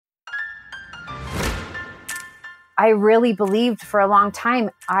I really believed for a long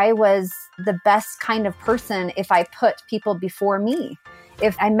time I was the best kind of person if I put people before me,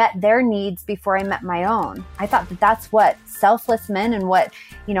 if I met their needs before I met my own. I thought that that's what selfless men and what,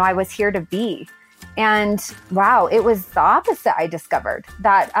 I was here to be. And wow, it was the opposite. I discovered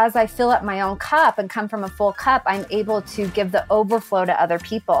that as I fill up my own cup and come from a full cup, I'm able to give the overflow to other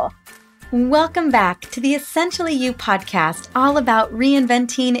people. Welcome back to the Essentially You podcast, all about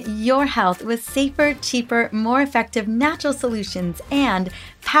reinventing your health with safer, cheaper, more effective natural solutions and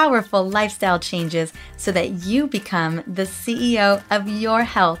powerful lifestyle changes so that you become the CEO of your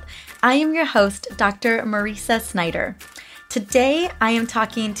health. I am your host, Dr. Marisa Snyder. Today, I am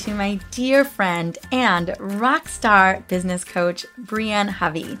talking to my dear friend and rock star business coach, Brianne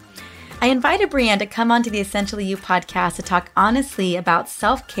Hovey. I invited Brianne to come onto the Essentially You podcast to talk honestly about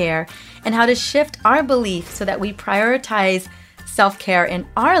self-care and how to shift our beliefs so that we prioritize self-care in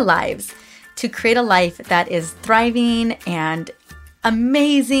our lives to create a life that is thriving and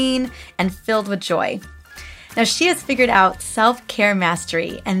amazing and filled with joy. Now, she has figured out self-care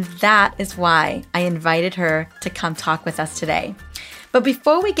mastery, and that is why I invited her to come talk with us today. But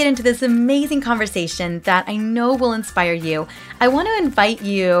before we get into this amazing conversation that I know will inspire you, I want to invite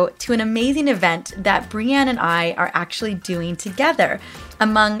you to an amazing event that Brianne and I are actually doing together,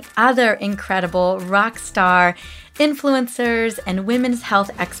 among other incredible rock star influencers and women's health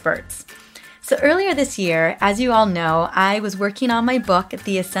experts. So earlier this year, as you all know, I was working on my book,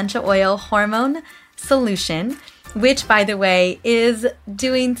 The Essential Oil Hormone Solution, which, by the way, is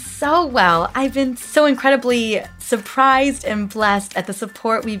doing so well. I've been so incredibly surprised and blessed at the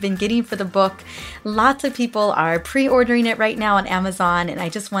support we've been getting for the book. Lots of people are pre-ordering it right now on Amazon, and I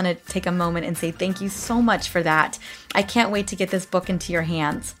just want to take a moment and say thank you so much for that. I can't wait to get this book into your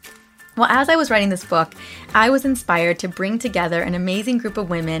hands. Well, as I was writing this book, I was inspired to bring together an amazing group of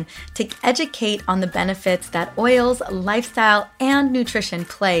women to educate on the benefits that oils, lifestyle, and nutrition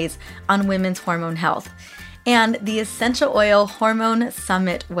plays on women's hormone health. And the Essential Oil Hormone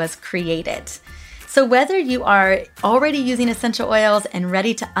Summit was created. So whether you are already using essential oils and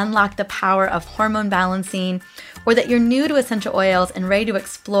ready to unlock the power of hormone balancing, or that you're new to essential oils and ready to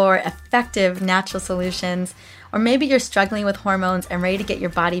explore effective natural solutions, or maybe you're struggling with hormones and ready to get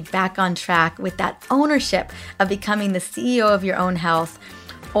your body back on track with that ownership of becoming the CEO of your own health,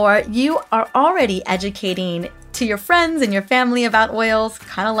 or you are already educating to your friends and your family about oils,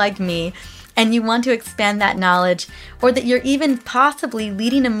 kind of like me, and you want to expand that knowledge, or that you're even possibly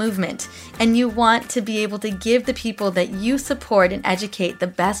leading a movement and you want to be able to give the people that you support and educate the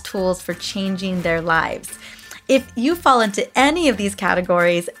best tools for changing their lives. If you fall into any of these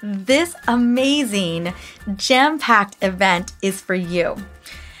categories, this amazing, jam-packed event is for you.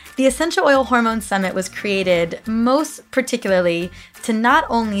 The Essential Oil Hormone Summit was created most particularly to not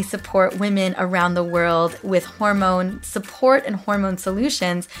only support women around the world with hormone support and hormone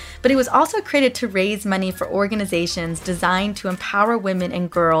solutions, but it was also created to raise money for organizations designed to empower women and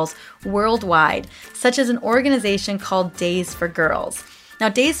girls worldwide, such as an organization called Days for Girls. Now,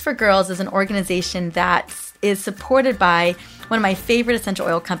 Days for Girls is an organization that is supported by one of my favorite essential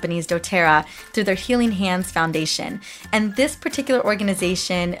oil companies, doTERRA, through their Healing Hands Foundation. And this particular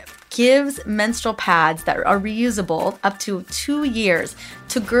organization gives menstrual pads that are reusable up to 2 years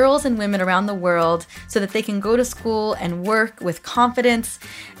to girls and women around the world so that they can go to school and work with confidence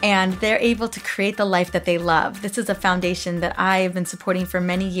and they're able to create the life that they love. This is a foundation that I've been supporting for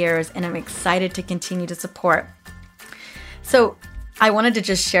many years and I'm excited to continue to support. So I wanted to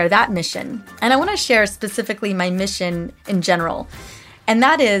just share that mission. And I want to share specifically my mission in general. And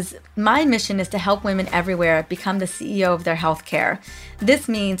that is, my mission is to help women everywhere become the CEO of their healthcare. This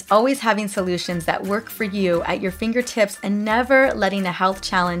means always having solutions that work for you at your fingertips and never letting a health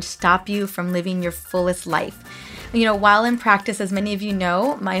challenge stop you from living your fullest life. While in practice, as many of you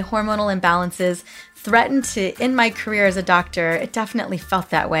know, my hormonal imbalances threatened to end my career as a doctor. It definitely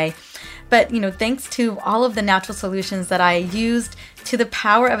felt that way. But, thanks to all of the natural solutions that I used, to the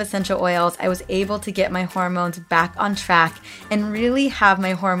power of essential oils, I was able to get my hormones back on track and really have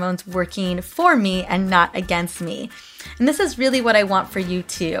my hormones working for me and not against me. And this is really what I want for you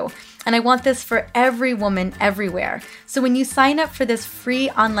too. And I want this for every woman everywhere. So when you sign up for this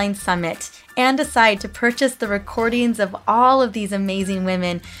free online summit and decide to purchase the recordings of all of these amazing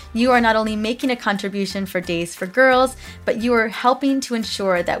women, you are not only making a contribution for Days for Girls, but you are helping to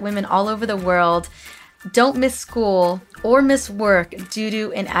ensure that women all over the world don't miss school or miss work due to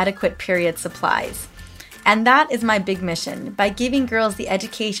inadequate period supplies. And that is my big mission. By giving girls the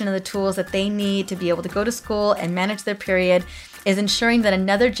education and the tools that they need to be able to go to school and manage their period is ensuring that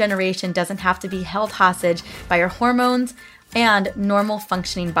another generation doesn't have to be held hostage by your hormones and normal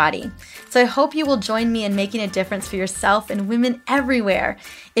functioning body. So I hope you will join me in making a difference for yourself and women everywhere.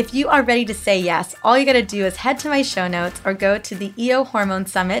 If you are ready to say yes, all you got to do is head to my show notes or go to the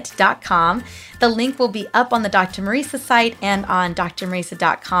eohormonesummit.com. The link will be up on the Dr. Marisa site and on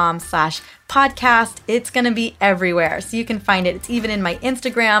drmarisa.com/podcast. It's going to be everywhere, so you can find it. It's even in my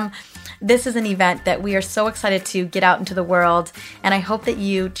Instagram. This is an event that we are so excited to get out into the world, and I hope that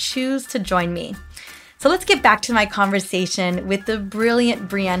you choose to join me. So let's get back to my conversation with the brilliant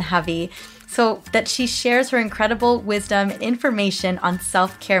Brianne Hovey so that she shares her incredible wisdom and information on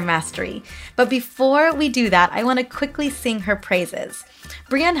self-care mastery. But before we do that, I want to quickly sing her praises.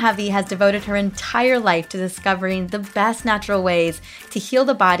 Brianne Hovey has devoted her entire life to discovering the best natural ways to heal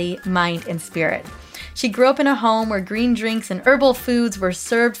the body, mind, and spirit. She grew up in a home where green drinks and herbal foods were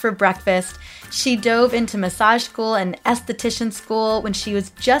served for breakfast. She dove into massage school and esthetician school when she was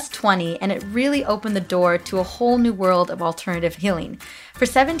just 20, and it really opened the door to a whole new world of alternative healing. For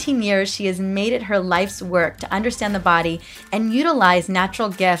 17 years, she has made it her life's work to understand the body and utilize natural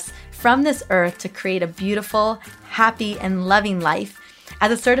gifts from this earth to create a beautiful, happy, and loving life.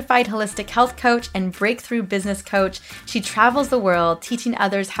 As a certified holistic health coach and breakthrough business coach, she travels the world teaching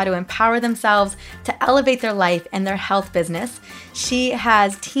others how to empower themselves to elevate their life and their health business. She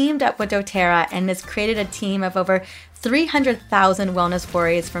has teamed up with doTERRA and has created a team of over 300,000 wellness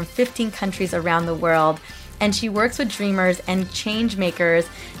warriors from 15 countries around the world. And she works with dreamers and change makers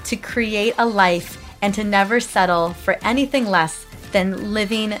to create a life and to never settle for anything less than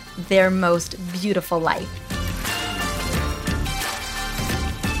living their most beautiful life.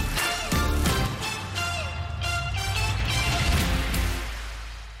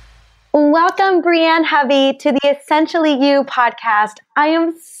 Welcome, Brianne Hovey, to the Essentially You podcast. I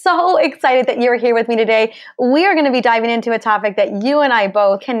am so excited that you're here with me today. We are going to be diving into a topic that you and I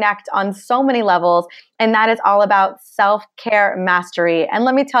both connect on so many levels, and that is all about self-care mastery. And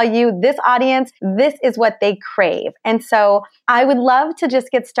let me tell you, this audience, this is what they crave. And so I would love to just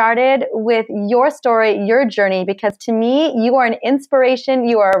get started with your story, your journey, because to me, you are an inspiration.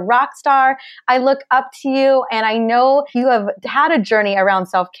 You are a rock star. I look up to you, and I know you have had a journey around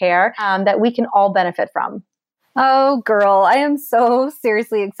self-care that we can all benefit from. Oh, girl, I am so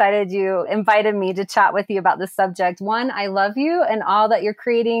seriously excited you invited me to chat with you about this subject. One, I love you and all that you're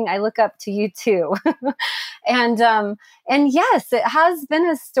creating. I look up to you too. And yes, it has been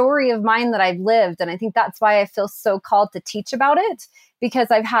a story of mine that I've lived. And I think that's why I feel so called to teach about it,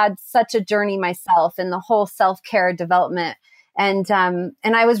 because I've had such a journey myself in the whole self-care development. And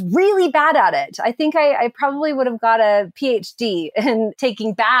I was really bad at it. I think I probably would have got a PhD in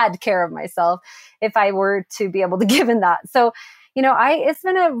taking bad care of myself if I were to be able to give in that. So, it's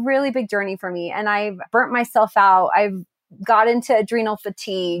been a really big journey for me, and I've burnt myself out. I've got into adrenal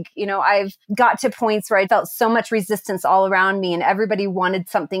fatigue. I've got to points where I felt so much resistance all around me and everybody wanted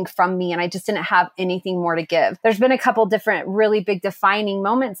something from me and I just didn't have anything more to give. There's been a couple different really big defining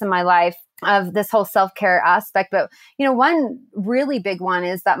moments in my life of this whole self-care aspect. But, one really big one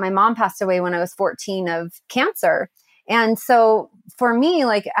is that my mom passed away when I was 14 of cancer. And so for me,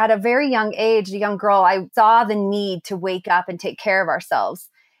 like at a very young age, a young girl, I saw the need to wake up and take care of ourselves.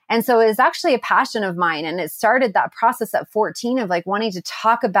 And so it was actually a passion of mine. And it started that process at 14 of like wanting to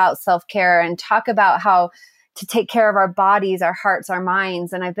talk about self-care and talk about how to take care of our bodies, our hearts, our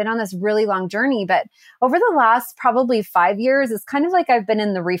minds. And I've been on this really long journey, but over the last probably 5 years, it's kind of like I've been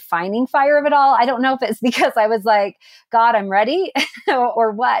in the refining fire of it all. I don't know if it's because I was like, God, I'm ready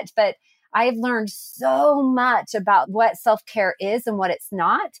or what, but I've learned so much about what self-care is and what it's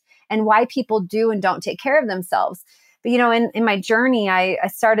not and why people do and don't take care of themselves. But, in my journey, I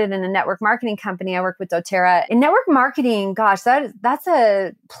started in a network marketing company. I work with doTERRA. In network marketing, gosh, that's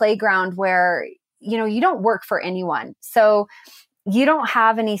a playground where, you don't work for anyone. So you don't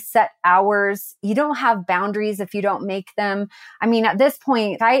have any set hours. You don't have boundaries if you don't make them. I mean, at this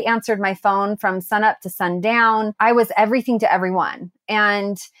point, I answered my phone from sunup to sundown. I was everything to everyone.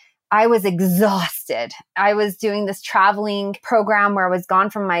 And I was exhausted. I was doing this traveling program where I was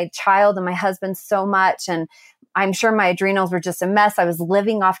gone from my child and my husband so much. And I'm sure my adrenals were just a mess. I was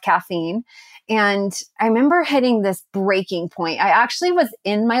living off caffeine. And I remember hitting this breaking point. I actually was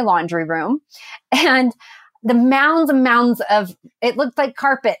in my laundry room and the mounds and mounds of, it looked like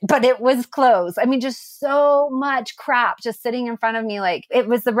carpet, but it was clothes. I mean, just so much crap just sitting in front of me. Like it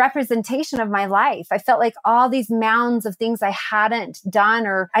was the representation of my life. I felt like all these mounds of things I hadn't done,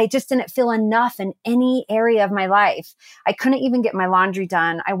 or I just didn't feel enough in any area of my life. I couldn't even get my laundry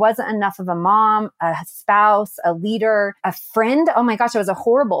done. I wasn't enough of a mom, a spouse, a leader, a friend. Oh my gosh, I was a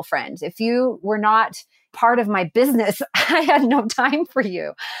horrible friend. If you were not part of my business, I had no time for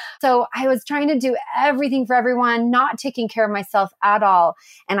you. So I was trying to do everything for everyone, not taking care of myself at all.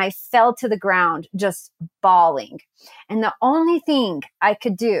 And I fell to the ground just bawling. And the only thing I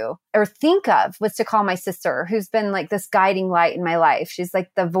could do or think of was to call my sister, who's been like this guiding light in my life. She's like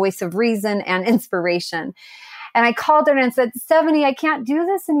the voice of reason and inspiration. And I called her and said, Stephanie, I can't do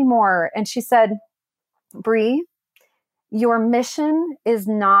this anymore. And she said, Bree, your mission is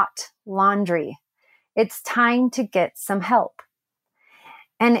not laundry. It's time to get some help.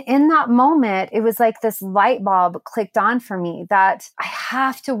 And in that moment, it was like this light bulb clicked on for me that I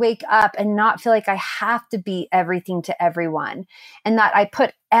have to wake up and not feel like I have to be everything to everyone. And that I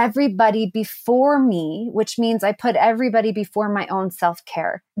put everybody before me, which means I put everybody before my own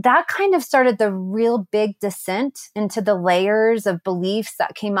self-care. That kind of started the real big descent into the layers of beliefs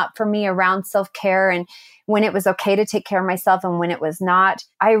that came up for me around self-care and when it was okay to take care of myself and when it was not.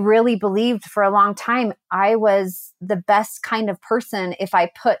 I really believed for a long time I was the best kind of person if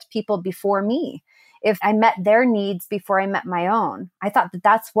I put people before me, if I met their needs before I met my own. I thought that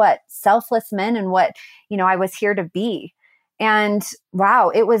that's what selfless meant and what, I was here to be. And wow,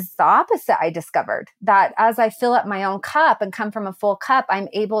 it was the opposite. I discovered that as I fill up my own cup and come from a full cup, I'm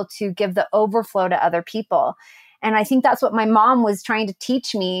able to give the overflow to other people. And I think that's what my mom was trying to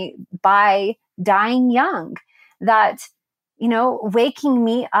teach me by dying young, that, waking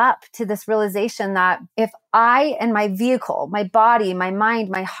me up to this realization that if I and my vehicle, my body, my mind,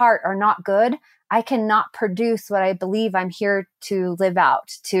 my heart are not good, I cannot produce what I believe I'm here to live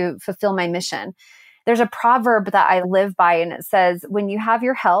out, to fulfill my mission. There's a proverb that I live by, and it says, when you have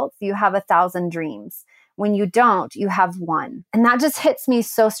your health, you have 1,000 dreams. When you don't, you have one. And that just hits me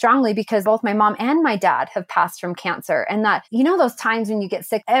so strongly because both my mom and my dad have passed from cancer. And that, those times when you get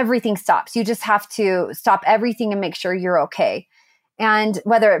sick, everything stops. You just have to stop everything and make sure you're okay. And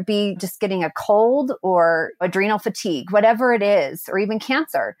whether it be just getting a cold or adrenal fatigue, whatever it is, or even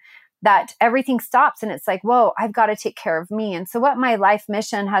cancer, that everything stops and it's like, whoa, I've got to take care of me. And so what my life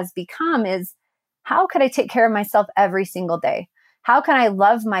mission has become is, how could I take care of myself every single day? How can I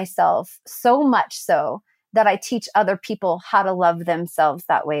love myself so much so that I teach other people how to love themselves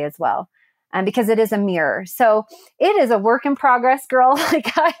that way as well? And because it is a mirror. So it is a work in progress, girl.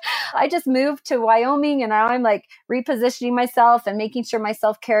 Like I just moved to Wyoming and now I'm like repositioning myself and making sure my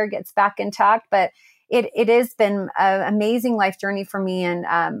self-care gets back intact. But it has been an amazing life journey for me and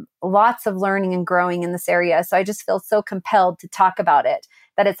lots of learning and growing in this area. So I just feel so compelled to talk about it,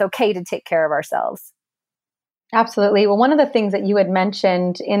 that it's okay to take care of ourselves. Absolutely. Well, one of the things that you had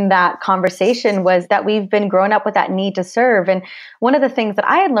mentioned in that conversation was that we've been growing up with that need to serve. And one of the things that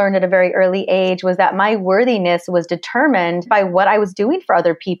I had learned at a very early age was that my worthiness was determined by what I was doing for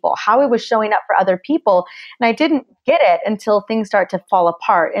other people, how I was showing up for other people. And I didn't get it until things start to fall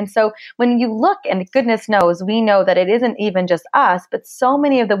apart. And so when you look, and goodness knows, we know that it isn't even just us, but so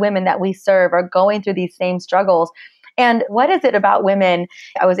many of the women that we serve are going through these same struggles. And what is it about women?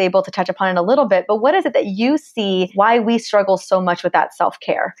 I was able to touch upon it a little bit, but what is it that you see why we struggle so much with that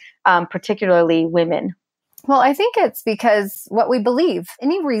self-care, particularly women? Well, I think it's because what we believe,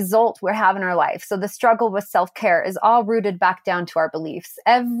 any result we have in our life. So the struggle with self-care is all rooted back down to our beliefs.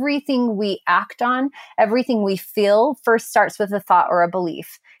 Everything we act on, everything we feel first starts with a thought or a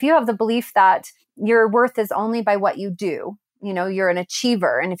belief. If you have the belief that your worth is only by what you do, you're an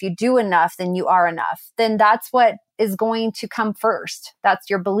achiever. And if you do enough, then you are enough. Then that's what is going to come first. That's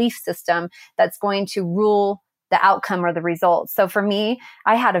your belief system that's going to rule the outcome or the results. So for me,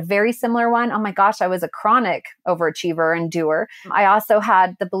 I had a very similar one. Oh my gosh, I was a chronic overachiever and doer. I also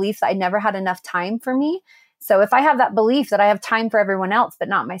had the belief that I never had enough time for me. So if I have that belief that I have time for everyone else, but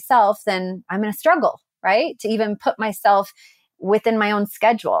not myself, then I'm going to struggle, right? To even put myself within my own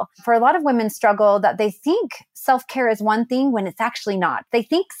schedule. For a lot of women struggle that they think self-care is one thing when it's actually not. They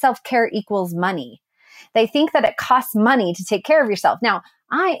think self-care equals money. They think that it costs money to take care of yourself. Now,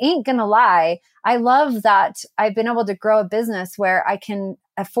 I ain't gonna lie. I love that I've been able to grow a business where I can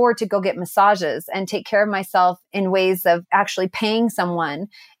afford to go get massages and take care of myself in ways of actually paying someone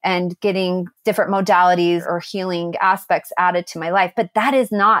and getting different modalities or healing aspects added to my life. But that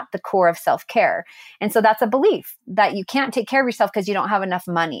is not the core of self-care. And so that's a belief that you can't take care of yourself because you don't have enough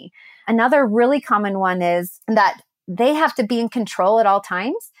money. Another really common one is that they have to be in control at all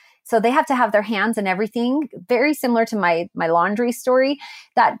times. So they have to have their hands in everything, very similar to my laundry story,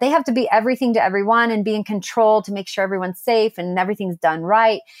 that they have to be everything to everyone and be in control to make sure everyone's safe and everything's done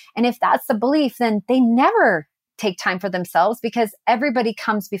right. And if that's the belief, then they never take time for themselves because everybody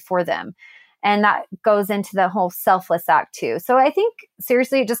comes before them. And that goes into the whole selfless act too. So I think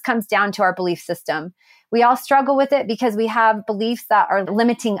seriously, it just comes down to our belief system. We all struggle with it because we have beliefs that are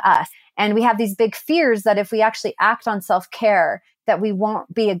limiting us. And we have these big fears that if we actually act on self-care, that we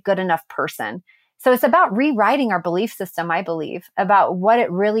won't be a good enough person. So it's about rewriting our belief system, I believe, about what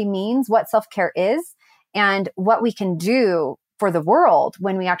it really means, what self-care is, and what we can do for the world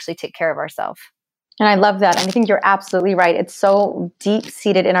when we actually take care of ourselves. And I love that. And I think you're absolutely right. It's so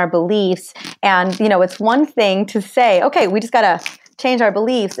deep-seated in our beliefs. And, it's one thing to say, okay, we just got to change our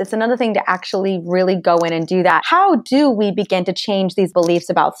beliefs. It's another thing to actually really go in and do that. How do we begin to change these beliefs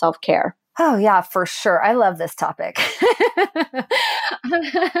about self-care? Oh, yeah, for sure. I love this topic.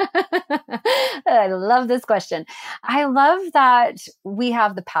 I love this question. I love that we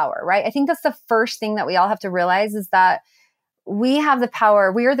have the power, right? I think that's the first thing that we all have to realize is that we have the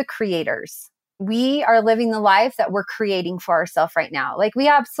power. We are the creators. We are living the life that we're creating for ourselves right now. Like we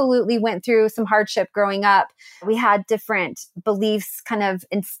absolutely went through some hardship growing up. We had different beliefs kind of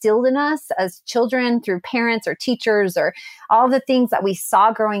instilled in us as children through parents or teachers or all the things that we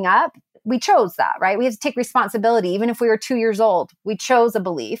saw growing up. We chose that, right? We have to take responsibility. Even if we were 2 years old, we chose a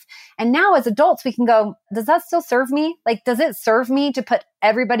belief. And now as adults, we can go, does that still serve me? Like, does it serve me to put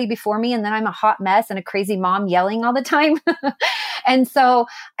everybody before me? And then I'm a hot mess and a crazy mom yelling all the time. And so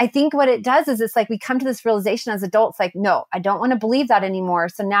I think what it does is it's like we come to this realization as adults, like, no, I don't want to believe that anymore.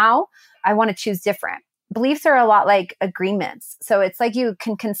 So now I want to choose different. Beliefs are a lot like agreements. So it's like you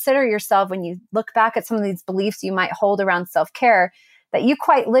can consider yourself when you look back at some of these beliefs you might hold around self-care, that you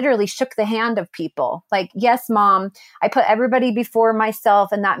quite literally shook the hand of people. Like, yes, mom, I put everybody before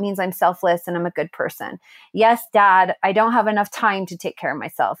myself, and that means I'm selfless and I'm a good person. Yes, dad, I don't have enough time to take care of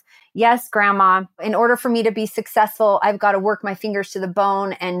myself. Yes, grandma, in order for me to be successful, I've got to work my fingers to the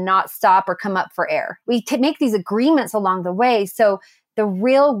bone and not stop or come up for air. We make these agreements along the way. So the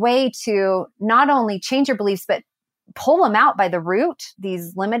real way to not only change your beliefs, but pull them out by the root,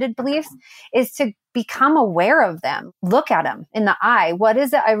 these limited beliefs, is to become aware of them. Look at them in the eye. What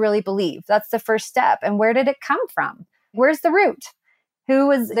is it I really believe? That's the first step. And where did it come from? Where's the root? Who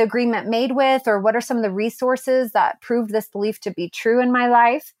was the agreement made with? Or what are some of the resources that proved this belief to be true in my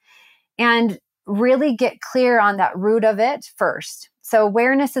life? And really get clear on that root of it first. So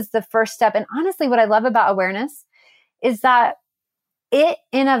awareness is the first step. And honestly, what I love about awareness is that it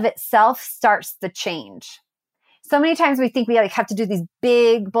in of itself starts the change. So many times we think we have to do these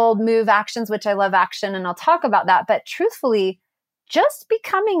big, bold move actions, which I love action, and I'll talk about that. But truthfully, just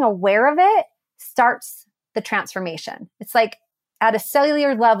becoming aware of it starts the transformation. It's like at a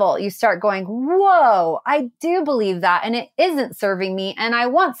cellular level, you start going, whoa, I do believe that, and it isn't serving me, and I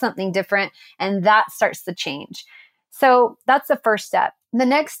want something different, and that starts the change. So that's the first step. The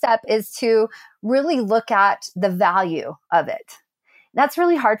next step is to really look at the value of it. That's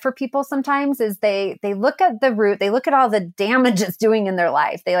really hard for people sometimes is they look at the root, they look at all the damage it's doing in their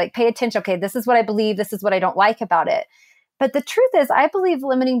life. They pay attention. Okay, this is what I believe. This is what I don't like about it. But the truth is, I believe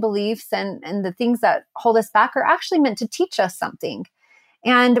limiting beliefs and the things that hold us back are actually meant to teach us something.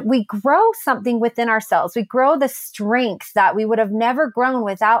 And we grow something within ourselves. We grow the strength that we would have never grown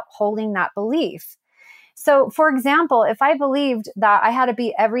without holding that belief. So for example, if I believed that I had to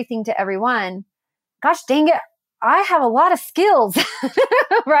be everything to everyone, gosh dang it, I have a lot of skills,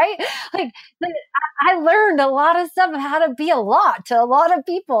 right? I learned a lot of stuff of how to be a lot to a lot of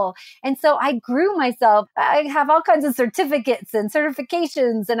people. And so I grew myself. I have all kinds of certificates and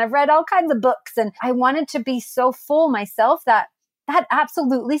certifications, and I've read all kinds of books. And I wanted to be so full myself that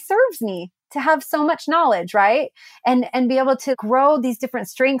absolutely serves me to have so much knowledge, right? And be able to grow these different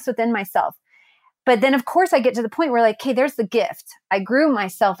strengths within myself. But then, of course, I get to the point where okay, there's the gift. I grew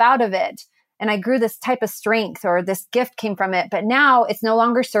myself out of it. And I grew this type of strength, or this gift came from it. But now it's no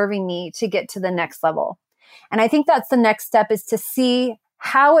longer serving me to get to the next level. And I think that's the next step, is to see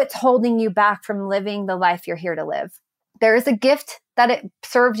how it's holding you back from living the life you're here to live. There is a gift that it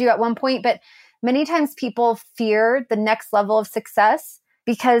served you at one point, but many times people fear the next level of success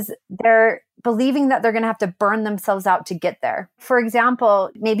because they're believing that they're going to have to burn themselves out to get there. For example,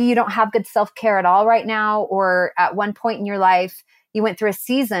 maybe you don't have good self-care at all right now, or at one point in your life, you went through a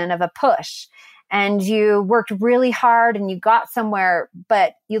season of a push and you worked really hard and you got somewhere,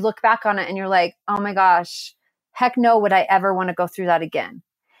 but you look back on it and you're like, oh my gosh, heck no, would I ever want to go through that again?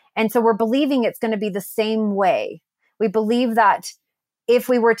 And so we're believing it's going to be the same way. We believe that if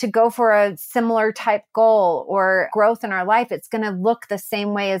we were to go for a similar type goal or growth in our life, it's going to look the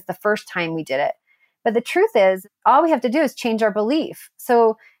same way as the first time we did it. But the truth is, all we have to do is change our belief.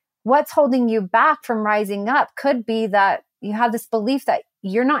 So what's holding you back from rising up could be that you have this belief that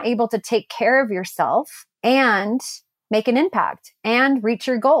you're not able to take care of yourself and make an impact and reach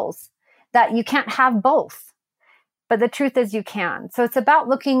your goals, that you can't have both. But the truth is you can. So it's about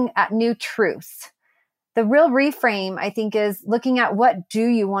looking at new truths. The real reframe, I think, is looking at what do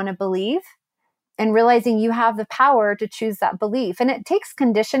you want to believe and realizing you have the power to choose that belief. And it takes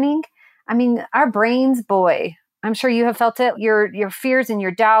conditioning. I mean, our brains, boy, I'm sure you have felt it. Your fears and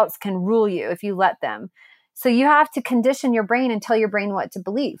your doubts can rule you if you let them. So you have to condition your brain and tell your brain what to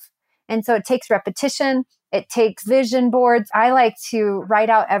believe. And so it takes repetition. It takes vision boards. I like to write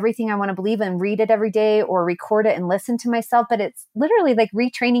out everything I want to believe and read it every day or record it and listen to myself. But it's literally like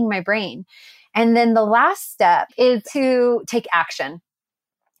retraining my brain. And then the last step is to take action.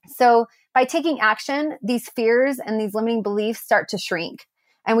 So by taking action, these fears and these limiting beliefs start to shrink.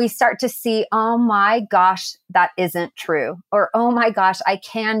 And we start to see, oh my gosh, that isn't true. Or, oh my gosh, I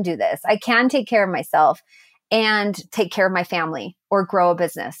can do this. I can take care of myself and take care of my family or grow a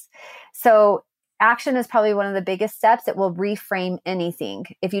business. So action is probably one of the biggest steps. It will reframe anything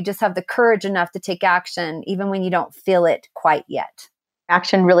if you just have the courage enough to take action, even when you don't feel it quite yet.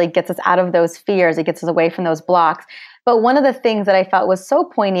 Action really gets us out of those fears. It gets us away from those blocks. But one of the things that I felt was so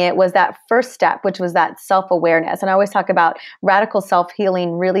poignant was that first step, which was that self-awareness. And I always talk about radical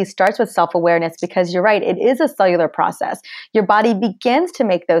self-healing really starts with self-awareness, because you're right, it is a cellular process. Your body begins to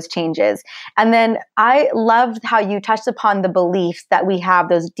make those changes. And then I loved how you touched upon the beliefs that we have,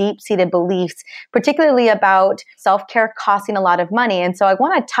 those deep-seated beliefs, particularly about self-care costing a lot of money. And so I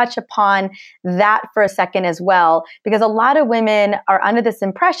want to touch upon that for a second as well, because a lot of women are under this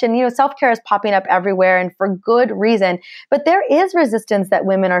impression, self-care is popping up everywhere and for good reason. But there is resistance that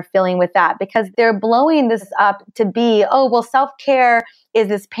women are feeling with that, because they're blowing this up to be, oh, well, self-care is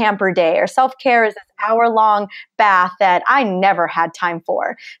this pamper day, or self-care is this hour-long bath that I never had time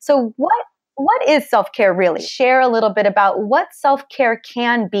for. So what is self-care really? Share a little bit about what self-care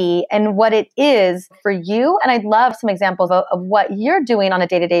can be and what it is for you. And I'd love some examples of what you're doing on a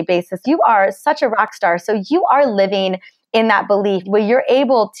day-to-day basis. You are such a rock star. So you are living in that belief where you're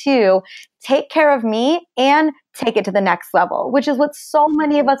able to take care of me and take it to the next level, which is what so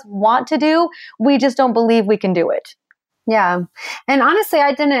many of us want to do. We just don't believe we can do it. Yeah. And honestly,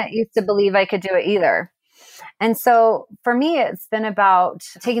 I didn't used to believe I could do it either. And so for me, it's been about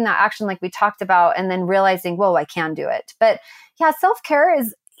taking that action like we talked about and then realizing, whoa, I can do it. But yeah, self-care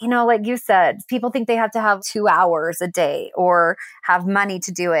is, like you said, people think they have to have 2 hours a day or have money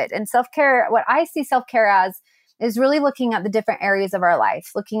to do it. And self-care, what I see self-care as is really looking at the different areas of our life,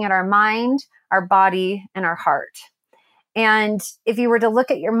 looking at our mind, our body, and our heart. And if you were to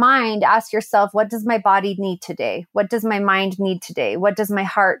look at your mind, ask yourself, what does my body need today? What does my mind need today? What does my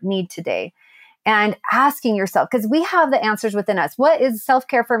heart need today? And asking yourself, because we have the answers within us. What is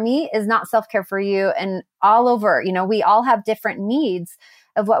self-care for me is not self-care for you. And all over, we all have different needs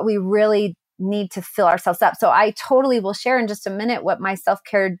of what we really need to fill ourselves up. So I totally will share in just a minute what my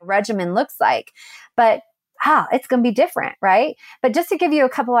self-care regimen looks like. But it's going to be different, right? But just to give you a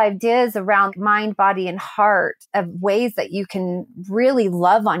couple ideas around mind, body, and heart of ways that you can really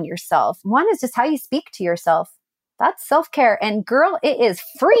love on yourself. One is just how you speak to yourself. That's self-care. And girl, it is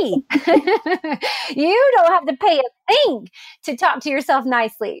free. You don't have to pay a thing to talk to yourself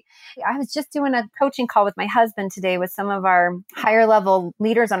nicely. I was just doing a coaching call with my husband today with some of our higher level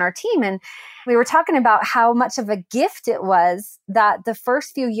leaders on our team. And we were talking about how much of a gift it was that the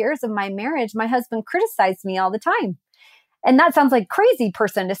first few years of my marriage, my husband criticized me all the time. And that sounds like a crazy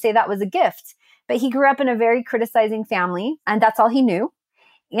person to say that was a gift. But he grew up in a very criticizing family, and that's all he knew.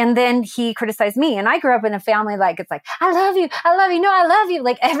 And then he criticized me. And I grew up in a family it's like, I love you. I love you. No, I love you.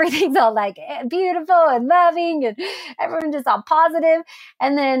 Like everything's all like beautiful and loving and everyone just all positive.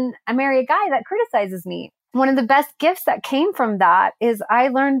 And then I marry a guy that criticizes me. One of the best gifts that came from that is I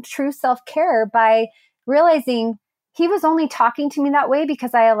learned true self-care by realizing he was only talking to me that way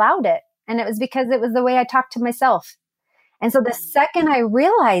because I allowed it. And it was because it was the way I talked to myself. And so the second I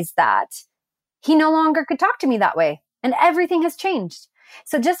realized that, he no longer could talk to me that way. And everything has changed.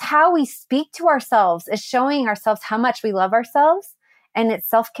 So just how we speak to ourselves is showing ourselves how much we love ourselves, and it's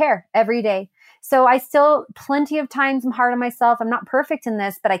self-care every day. So I still plenty of times I'm hard on myself. I'm not perfect in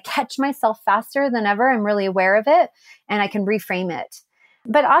this, but I catch myself faster than ever. I'm really aware of it and I can reframe it.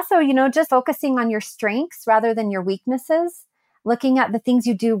 But also, just focusing on your strengths rather than your weaknesses, looking at the things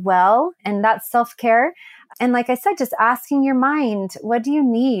you do well, and that's self-care. And like I said, just asking your mind, what do you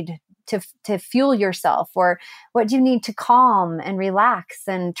need to fuel yourself, or what do you need to calm and relax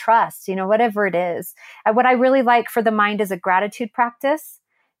and trust, whatever it is. What I really like for the mind is a gratitude practice,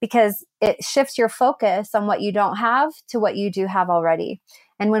 because it shifts your focus on what you don't have to what you do have already.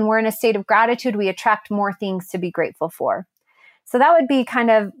 And when we're in a state of gratitude, we attract more things to be grateful for. So that would be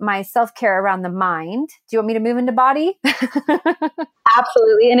kind of my self-care around the mind. Do you want me to move into body?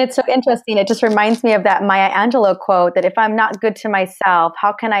 Absolutely. And it's so interesting. It just reminds me of that Maya Angelou quote that if I'm not good to myself,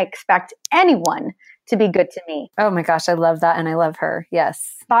 how can I expect anyone to be good to me. Oh my gosh, I love that. And I love her.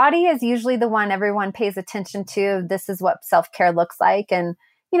 Yes. Body is usually the one everyone pays attention to. This is what self-care looks like. And,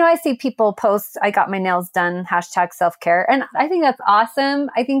 I see people post, I got my nails done, #self-care. And I think that's awesome.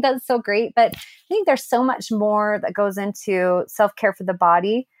 I think that's so great. But I think there's so much more that goes into self-care for the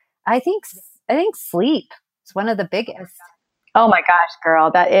body. I think sleep is one of the biggest. Oh my gosh, girl,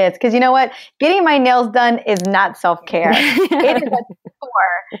 that is. Because you know what? Getting my nails done is not self-care. It is a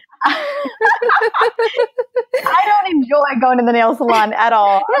chore. I don't enjoy going to the nail salon at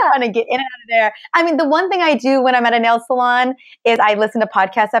all. I'm trying to get in and out of there. I mean, the one thing I do when I'm at a nail salon is I listen to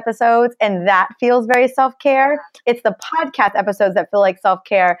podcast episodes, and that feels very self-care. It's the podcast episodes that feel like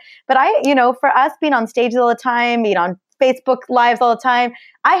self-care. But for us being on stage all the time, being on Facebook lives all the time,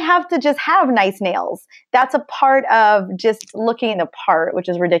 I have to just have nice nails. That's a part of just looking the part, which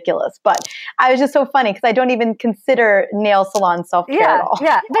is ridiculous. But I was just so funny because I don't even consider nail salon self-care at all.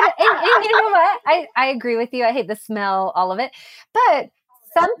 Yeah. But and you know what? I agree with you. I hate the smell, all of it. But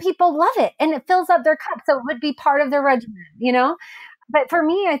some people love it and it fills up their cup. So it would be part of their regimen, But for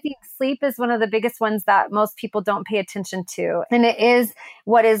me, I think sleep is one of the biggest ones that most people don't pay attention to. And it is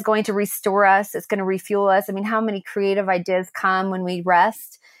what is going to restore us. It's going to refuel us. I mean, how many creative ideas come when we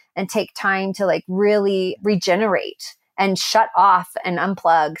rest and take time to really regenerate and shut off and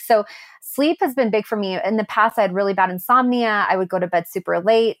unplug. So sleep has been big for me. In the past, I had really bad insomnia. I would go to bed super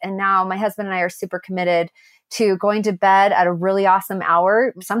late. And now my husband and I are super committed to going to bed at a really awesome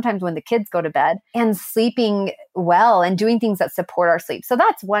hour, sometimes when the kids go to bed, and sleeping well and doing things that support our sleep. So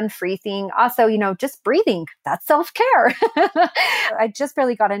that's one free thing. Also, just breathing, that's self-care. I just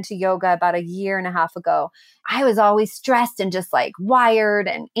barely got into yoga about 1.5 years ago. I was always stressed and just wired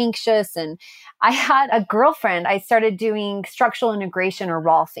and anxious. And I had a girlfriend, I started doing structural integration, or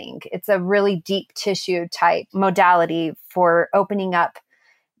rolfing. It's a really deep tissue type modality for opening up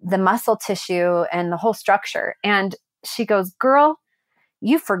the muscle tissue and the whole structure. And she goes, "Girl,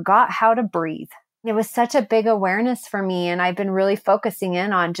 you forgot how to breathe." It was such a big awareness for me. And I've been really focusing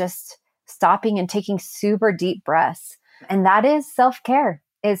in on just stopping and taking super deep breaths. And that is self-care.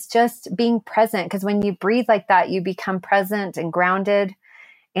 It's just being present. Because when you breathe like that, you become present and grounded,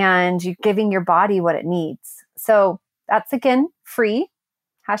 and you're giving your body what it needs. So that's, again, free.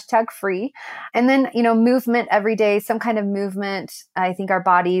 #free. And then, movement every day, some kind of movement. I think our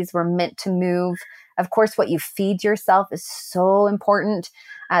bodies were meant to move. Of course, what you feed yourself is so important.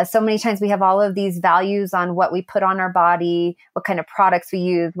 So many times we have all of these values on what we put on our body, what kind of products we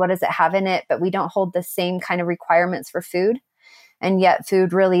use, what does it have in it, but we don't hold the same kind of requirements for food. And yet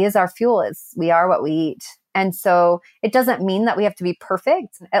food really is our fuel. We are what we eat. And so it doesn't mean that we have to be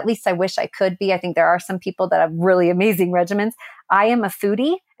perfect. At least I wish I could be. I think there are some people that have really amazing regimens. I am a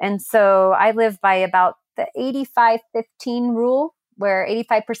foodie. And so I live by about the 85-15 rule, where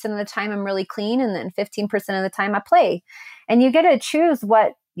 85% of the time I'm really clean, and then 15% of the time I play. And you get to choose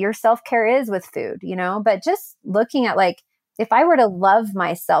what your self-care is with food, but just looking at if I were to love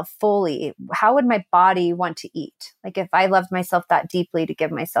myself fully, how would my body want to eat? If I loved myself that deeply, to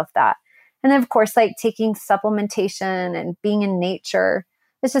give myself that. And then, of course, taking supplementation and being in nature.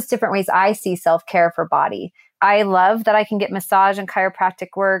 It's just different ways I see self-care for body. I love that I can get massage and chiropractic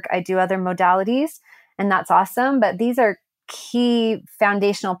work. I do other modalities, and that's awesome. But these are key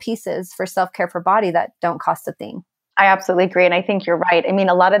foundational pieces for self-care for body that don't cost a thing. I absolutely agree. And I think you're right. I mean,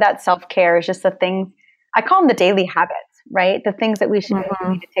 a lot of that self-care is just the things, I call them the daily habits, right? The things that we should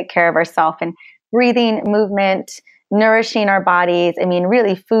do to take care of ourselves, and breathing, movement, nourishing our bodies. I mean,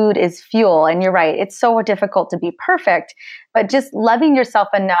 really, food is fuel. And you're right. It's so difficult to be perfect, but just loving yourself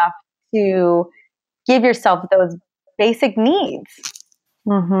enough to give yourself those basic needs.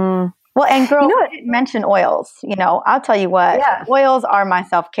 Mm-hmm. Well, and girl, you didn't mention oils. I'll tell you what, oils are my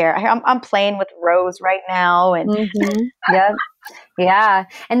self-care. I'm playing with Rose right now. And yeah.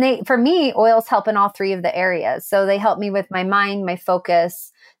 And for me, oils help in all three of the areas. So they help me with my mind, my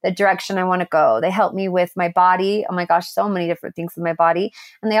focus, the direction I want to go. They help me with my body. Oh my gosh, so many different things with my body.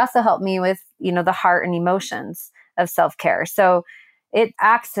 And they also help me with, the heart and emotions of self-care. So it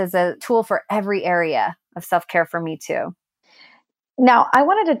acts as a tool for every area of self-care for me too. Now, I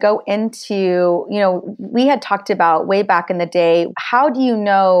wanted to go into, we had talked about way back in the day, how do you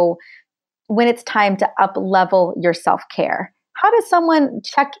know when it's time to up level your self-care? How does someone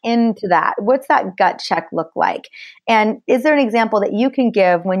check into that? What's that gut check look like? And is there an example that you can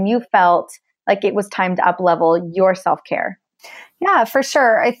give when you felt like it was time to up level your self-care? Yeah, for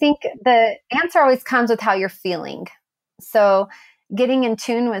sure. I think the answer always comes with how you're feeling. So getting in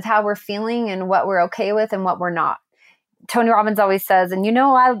tune with how we're feeling and what we're okay with and what we're not. Tony Robbins always says, and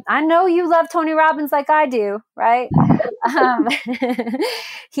I know you love Tony Robbins like I do, right? Um,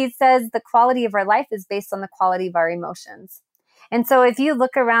 he says the quality of our life is based on the quality of our emotions. And so if you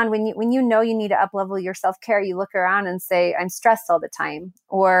look around, when you know you need to up-level your self-care, you look around and say, I'm stressed all the time,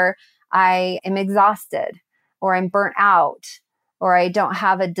 or I am exhausted, or I'm burnt out, or I don't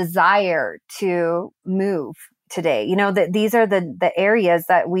have a desire to move today. That these are the areas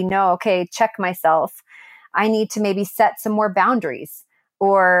that we know, okay, check myself. I need to maybe set some more boundaries,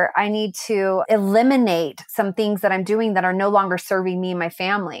 or I need to eliminate some things that I'm doing that are no longer serving me and my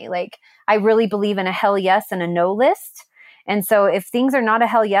family. Like, I really believe in a hell yes and a no list. And so if things are not a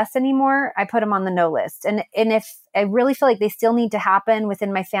hell yes anymore, I put them on the no list. And if I really feel like they still need to happen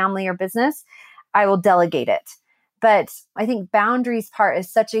within my family or business, I will delegate it. But I think boundaries part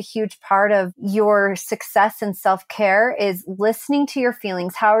is such a huge part of your success and self-care, is listening to your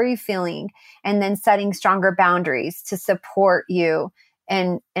feelings. How are you feeling? And then setting stronger boundaries to support you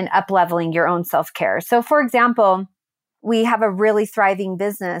and up-leveling your own self-care. So for example, we have a really thriving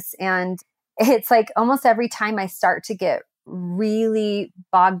business, and it's like almost every time I start to get really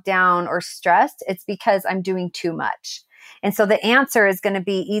bogged down or stressed, it's because I'm doing too much. And so the answer is going to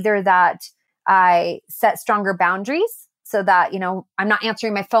be either that I set stronger boundaries so that, I'm not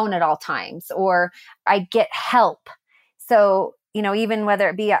answering my phone at all times, or I get help. So, even whether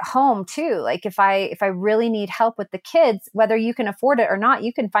it be at home too, like if I really need help with the kids, whether you can afford it or not,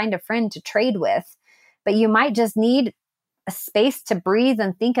 you can find a friend to trade with, but you might just need a space to breathe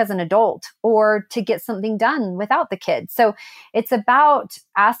and think as an adult, or to get something done without the kids. So it's about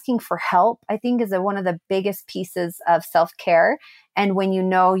asking for help, I think, is one of the biggest pieces of self-care. And when you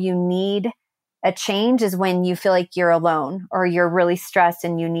know you need a change is when you feel like you're alone, or you're really stressed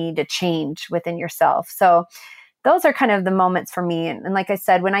and you need a change within yourself. So those are kind of the moments for me. And like I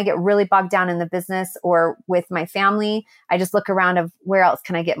said, when I get really bogged down in the business or with my family, I just look around of where else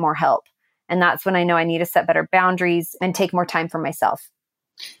can I get more help? And that's when I know I need to set better boundaries and take more time for myself.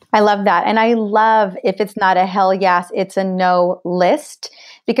 I love that. And I love, if it's not a hell yes, it's a no list,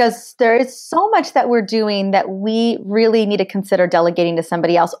 because there is so much that we're doing that we really need to consider delegating to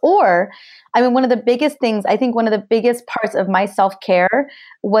somebody else. Or, one of the biggest things, I think one of the biggest parts of my self-care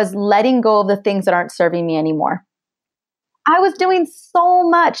was letting go of the things that aren't serving me anymore. I was doing so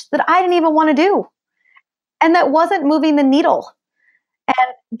much that I didn't even want to do, and that wasn't moving the needle.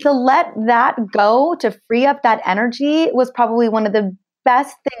 And to let that go, to free up that energy, was probably one of the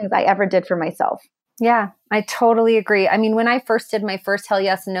best things I ever did for myself. Yeah, I totally agree. When I first did my first hell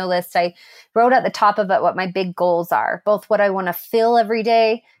yes and no list, I wrote at the top of it what my big goals are, both what I want to feel every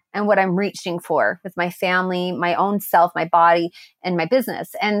day and what I'm reaching for with my family, my own self, my body, and my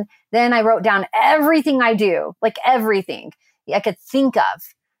business. And then I wrote down everything I do, like everything I could think of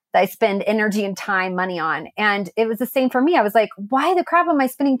that I spend energy and time, money on. And it was the same for me. I was like, why the crap am I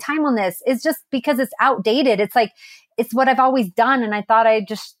spending time on this? It's just because it's outdated. It's like, it's what I've always done. And I thought I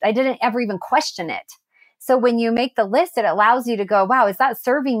didn't ever even question it. So when you make the list, it allows you to go, wow, is that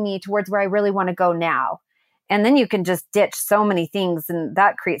serving me towards where I really want to go now? And then you can just ditch so many things, and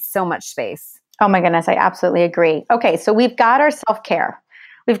that creates so much space. Oh my goodness, I absolutely agree. Okay, so we've got our self-care.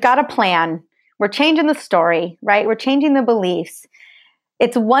 We've got a plan. We're changing the story, right? We're changing the beliefs.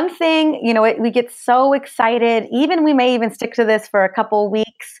 It's one thing, we get so excited. We may even stick to this for a couple of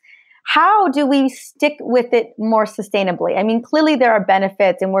weeks. How do we stick with it more sustainably? Clearly there are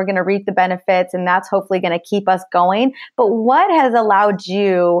benefits, and we're going to reap the benefits, and that's hopefully going to keep us going. But what has allowed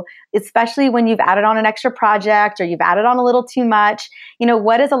you, especially when you've added on an extra project or you've added on a little too much,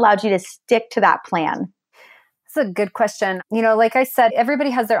 what has allowed you to stick to that plan? That's a good question. Like I said, everybody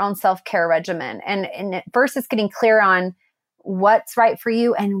has their own self-care regimen. And at first it's getting clear on what's right for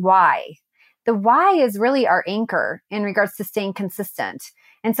you and why. The why is really our anchor in regards to staying consistent.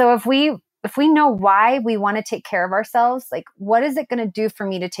 And so if we know why we want to take care of ourselves, like what is it going to do for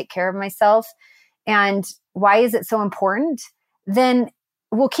me to take care of myself, and why is it so important, then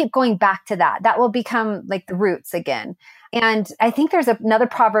we'll keep going back to that. That will become like the roots again. And I think there's another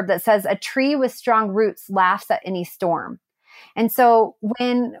proverb that says, a tree with strong roots laughs at any storm. And so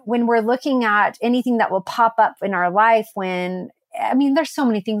when we're looking at anything that will pop up in our life, there's so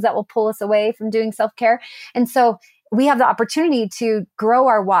many things that will pull us away from doing self-care. And so we have the opportunity to grow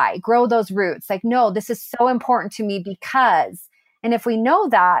our why, grow those roots. Like, no, this is so important to me because, and if we know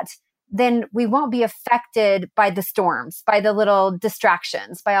that, then we won't be affected by the storms, by the little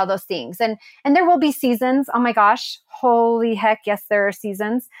distractions, by all those things. And there will be seasons. Oh my gosh, holy heck. Yes, there are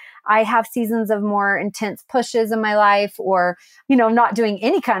seasons. I have seasons of more intense pushes in my life, or, not doing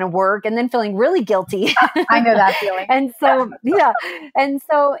any kind of work and then feeling really guilty. I know that feeling. And so, yeah. And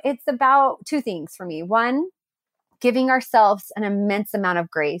so it's about two things for me. One, giving ourselves an immense amount of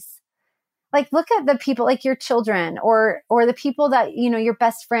grace. Like, look at the people, like your children or the people that, your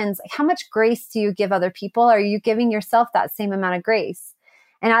best friends. Like, how much grace do you give other people? Are you giving yourself that same amount of grace?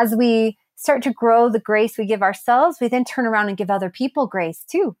 And as we start to grow the grace we give ourselves, we then turn around and give other people grace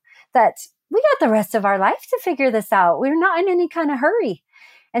too, that we got the rest of our life to figure this out. We're not in any kind of hurry.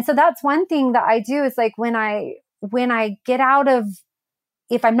 And so that's one thing that I do is like when I get out of,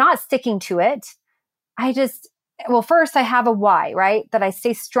 if I'm not sticking to it, first I have a why, right? That I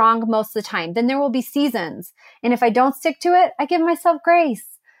stay strong most of the time. Then there will be seasons. And if I don't stick to it, I give myself grace.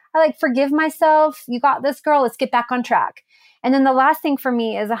 I forgive myself. You got this, girl. Let's get back on track. And then the last thing for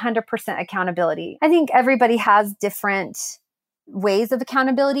me is 100% accountability. I think everybody has different ways of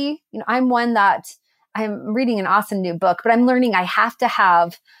accountability. I'm one that I'm reading an awesome new book, but I'm learning I have to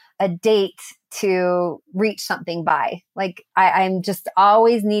have a date to reach something by. I'm just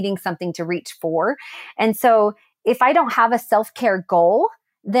always needing something to reach for. And so if I don't have a self-care goal,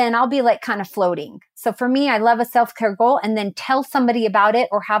 then I'll be kind of floating. So for me, I love a self-care goal and then tell somebody about it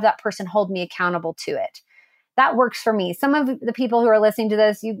or have that person hold me accountable to it. That works for me. Some of the people who are listening to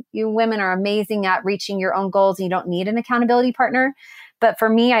this, you women are amazing at reaching your own goals and you don't need an accountability partner. But for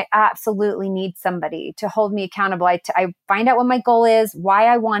me, I absolutely need somebody to hold me accountable. I find out what my goal is, why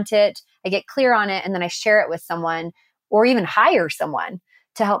I want it, I get clear on it, and then I share it with someone or even hire someone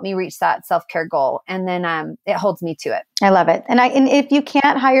to help me reach that self-care goal. And then it holds me to it. I love it. And if you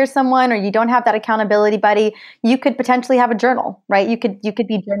can't hire someone or you don't have that accountability buddy, you could potentially have a journal, right? You could be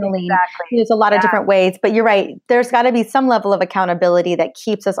journaling. Exactly. There's a lot of different ways, but you're right. There's got to be some level of accountability that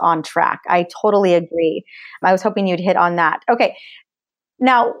keeps us on track. I totally agree. I was hoping you'd hit on that. Okay.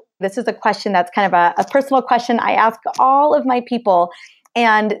 Now, this is a question that's kind of a personal question I ask all of my people.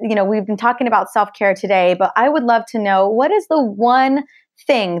 And, we've been talking about self-care today, but I would love to know, what is the one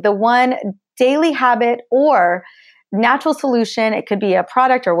thing, the one daily habit or natural solution, it could be a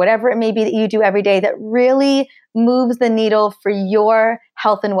product or whatever it may be that you do every day that really moves the needle for your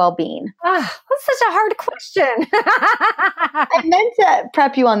health and well-being? That's such a hard question. I meant to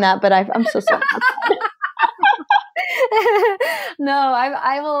prep you on that, but I'm so sorry. No,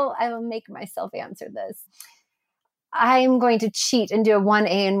 I will make myself answer this. I'm going to cheat and do a 1A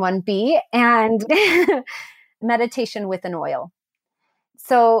and 1B and meditation with an oil.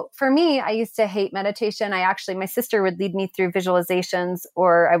 So for me, I used to hate meditation. My sister would lead me through visualizations,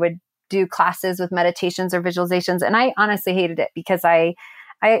 or I would do classes with meditations or visualizations. And I honestly hated it because I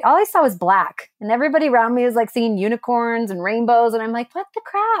all I saw was black, and everybody around me was seeing unicorns and rainbows. And I'm like, what the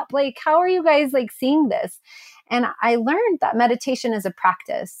crap? How are you guys seeing this? And I learned that meditation is a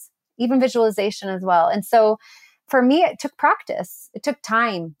practice, even visualization as well. And so for me, it took practice. It took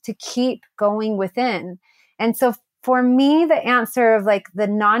time to keep going within. And so for me, the answer of the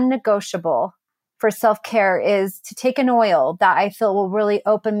non-negotiable for self-care is to take an oil that I feel will really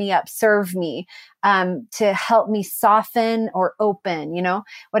open me up, serve me, to help me soften or open,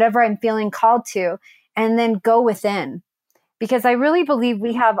 whatever I'm feeling called to, and then go within. Because I really believe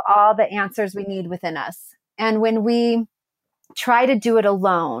we have all the answers we need within us. And when we try to do it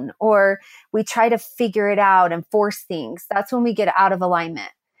alone, or we try to figure it out and force things, that's when we get out of alignment.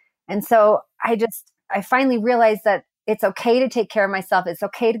 And so I finally realized that it's okay to take care of myself. It's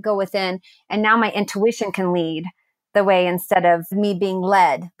okay to go within. And now my intuition can lead the way instead of me being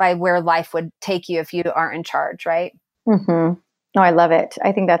led by where life would take you if you aren't in charge, right? Mm-hmm. No, I love it.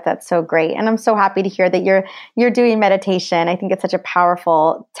 I think that's so great. And I'm so happy to hear that you're doing meditation. I think it's such a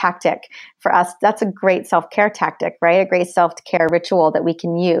powerful tactic for us. That's a great self-care tactic, right? A great self-care ritual that we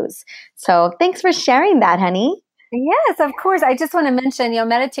can use. So thanks for sharing that, honey. Yes, of course. I just want to mention,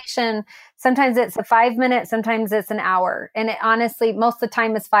 meditation, sometimes it's a 5 minute, sometimes it's an hour. And it honestly, most of the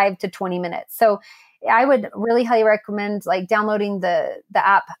time is 5 to 20 minutes. So I would really highly recommend downloading the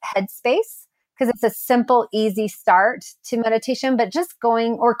app Headspace, because it's a simple, easy start to meditation. But just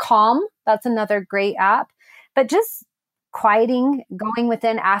going, or Calm, that's another great app. But just quieting, going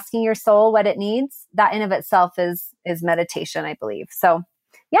within, asking your soul what it needs, that in of itself is meditation, I believe. So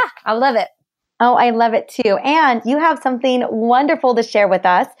yeah, I love it. Oh, I love it too. And you have something wonderful to share with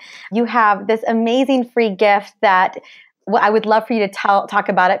us. You have this amazing free gift that I would love for you to talk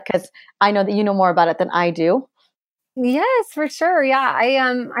about it, because I know that you know more about it than I do. Yes, for sure. Yeah.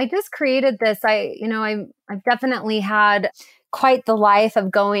 I just created this. I've definitely had quite the life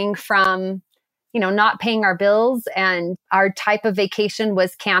of going from, not paying our bills, and our type of vacation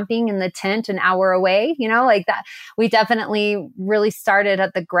was camping in the tent an hour away, that. We definitely really started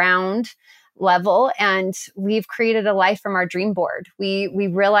at the ground level, and we've created a life from our dream board. We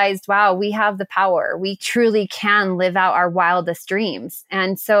realized, wow, we have the power. We truly can live out our wildest dreams.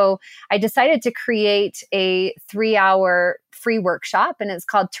 And so I decided to create a 3-hour free workshop, and it's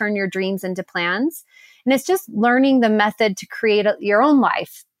called Turn Your Dreams into Plans. And it's just learning the method to create your own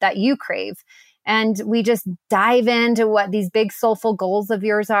life that you crave. And we just dive into what these big soulful goals of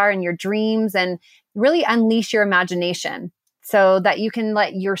yours are and your dreams, and really unleash your imagination so that you can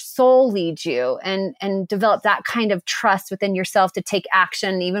let your soul lead you and develop that kind of trust within yourself to take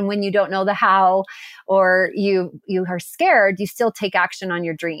action, even when you don't know the how, or you are scared, you still take action on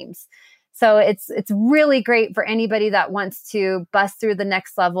your dreams. So it's really great for anybody that wants to bust through the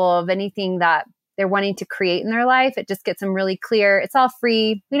next level of anything that they're wanting to create in their life. It just gets them really clear. It's all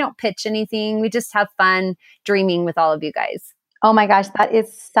free. We don't pitch anything. We just have fun dreaming with all of you guys. Oh my gosh, that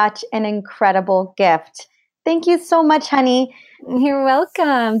is such an incredible gift. Thank you so much, honey. You're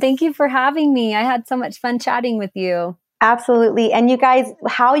welcome. Thank you for having me. I had so much fun chatting with you. Absolutely. And you guys,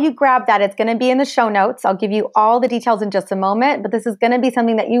 how you grab that, it's going to be in the show notes. I'll give you all the details in just a moment, but this is going to be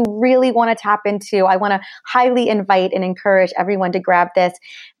something that you really want to tap into. I want to highly invite and encourage everyone to grab this.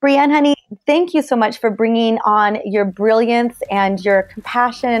 Brianne, honey, thank you so much for bringing on your brilliance and your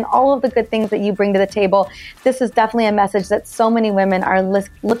compassion and all of the good things that you bring to the table. This is definitely a message that so many women are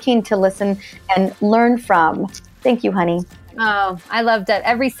looking to listen and learn from. Thank you, honey. Oh, I loved it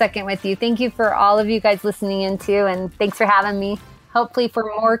every second with you. Thank you for all of you guys listening in too. And thanks for having me. Hopefully for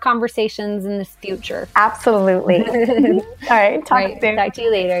more conversations in the future. Absolutely. All right. Talk to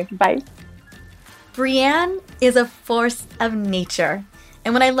you later. Bye. Brianne is a force of nature.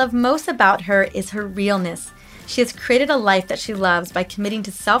 And what I love most about her is her realness. She has created a life that she loves by committing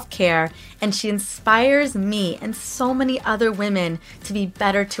to self-care, and she inspires me and so many other women to be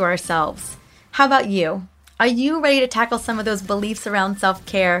better to ourselves. How about you? Are you ready to tackle some of those beliefs around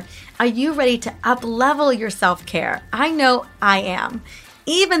self-care? Are you ready to up-level your self-care? I know I am,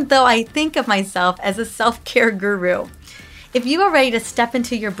 even though I think of myself as a self-care guru. If you are ready to step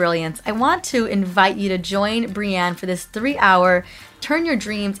into your brilliance, I want to invite you to join Brianne for this 3-hour Turn Your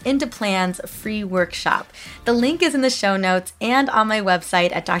Dreams into Plans free workshop. The link is in the show notes and on my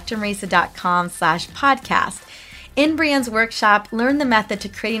website at drmarisa.com/podcast. In Brianne's workshop, learn the method to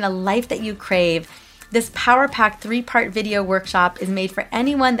creating a life that you crave. This power-packed 3-part video workshop is made for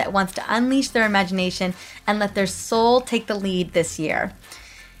anyone that wants to unleash their imagination and let their soul take the lead this year.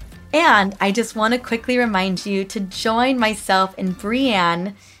 And I just want to quickly remind you to join myself and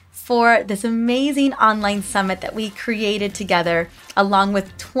Brianne for this amazing online summit that we created together, along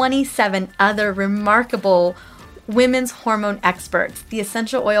with 27 other remarkable women's hormone experts, the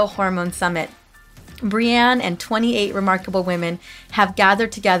Essential Oil Hormone Summit. Brianne and 28 remarkable women have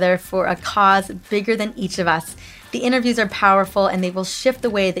gathered together for a cause bigger than each of us. The interviews are powerful, and they will shift the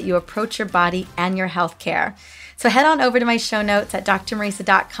way that you approach your body and your health care. So head on over to my show notes at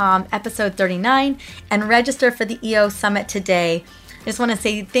drmarisa.com, episode 39, and register for the EO Summit today. I just want to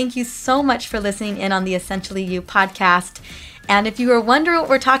say thank you so much for listening in on the Essentially You podcast. And if you are wondering what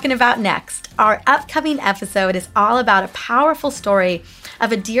we're talking about next, our upcoming episode is all about a powerful story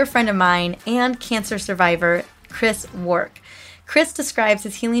of a dear friend of mine and cancer survivor, Chris Wark. Chris describes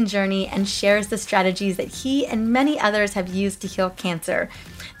his healing journey and shares the strategies that he and many others have used to heal cancer.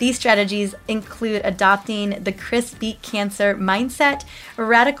 These strategies include adopting the Chris Beat Cancer mindset,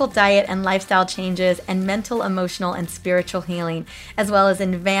 radical diet and lifestyle changes, and mental, emotional, and spiritual healing, as well as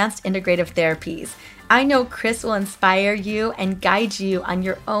advanced integrative therapies. I know Chris will inspire you and guide you on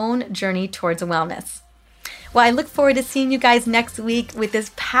your own journey towards wellness. Well, I look forward to seeing you guys next week with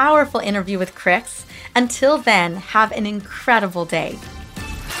this powerful interview with Chris. Until then, have an incredible day.